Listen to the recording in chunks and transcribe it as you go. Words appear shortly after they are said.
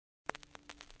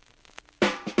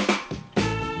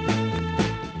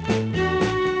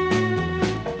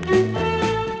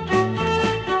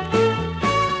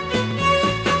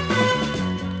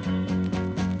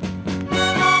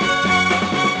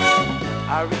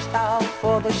reached out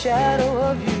for the shadow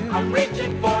of you. I'm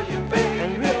reaching for you, baby.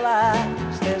 And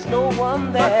realized there's no one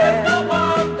But there. there's no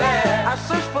one there. I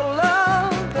search for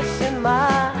love that's in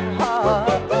my heart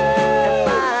and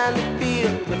find it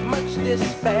filled with much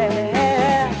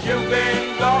despair. You've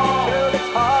been gone. Girl, it's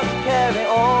hard to carry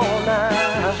on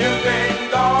now. You've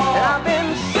been gone. And I've been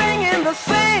singing the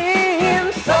same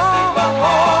song But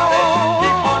heartaches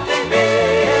keep haunting me.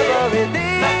 every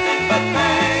day. Nothing but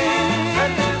pain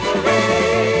and misery.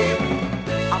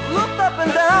 I've looked up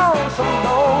and down some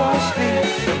lonely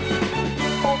streets,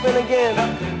 hoping again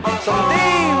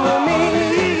someday we'll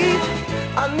meet.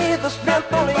 I need the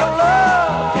strength only your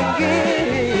love can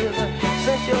give.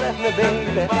 Since you left me,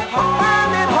 baby, I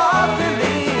find it hard to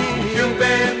leave. You've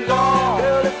been gone.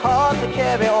 Girl, it's hard to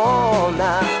carry on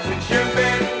now. Since you've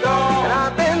been gone. And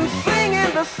I've been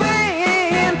singing the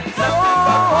same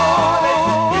song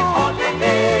heartaches keep haunting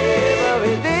me.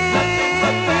 every day. Nothing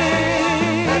but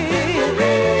pain and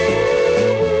misery.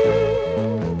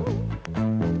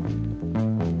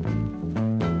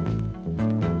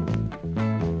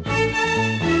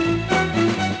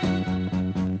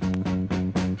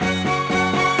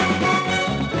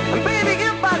 And baby,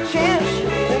 if by chance you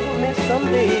think of me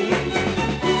someday,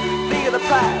 think of the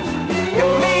price you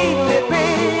made me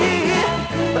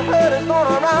pay. The hurt is going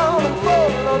around and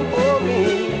falling on for me.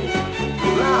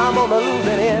 Now I'm on the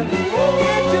losing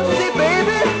end.